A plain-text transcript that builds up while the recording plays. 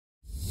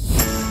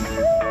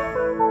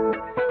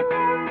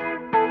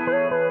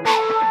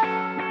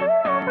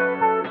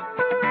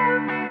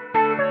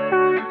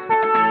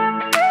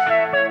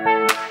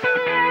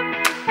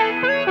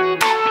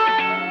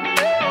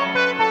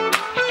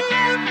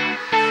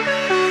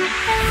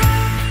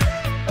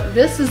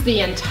this is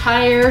the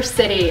entire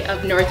city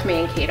of North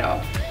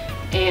Mankato.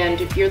 And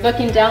if you're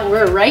looking down,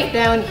 we're right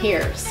down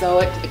here. So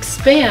it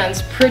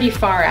expands pretty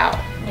far out.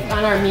 Like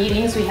on our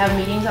meetings, we have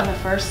meetings on the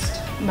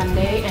first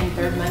Monday and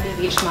third Monday of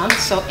each month.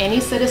 So any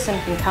citizen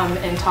can come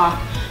and talk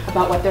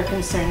about what their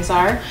concerns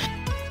are.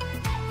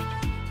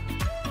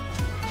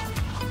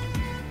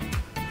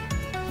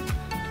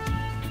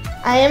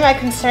 I am a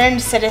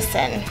concerned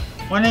citizen.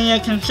 What are your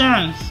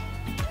concerns?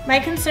 My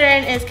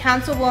concern is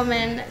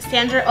Councilwoman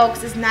Sandra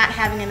Oachs is not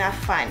having enough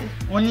fun.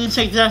 What do you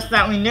suggest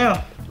that we do?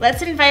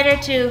 Let's invite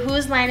her to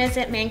Whose Line Is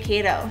It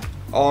Mankato?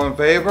 All in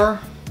favor?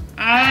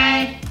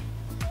 Aye.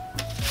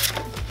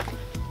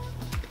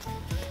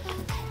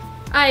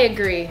 I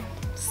agree.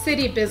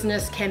 City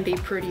business can be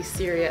pretty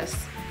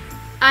serious.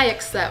 I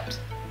accept.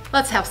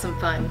 Let's have some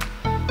fun.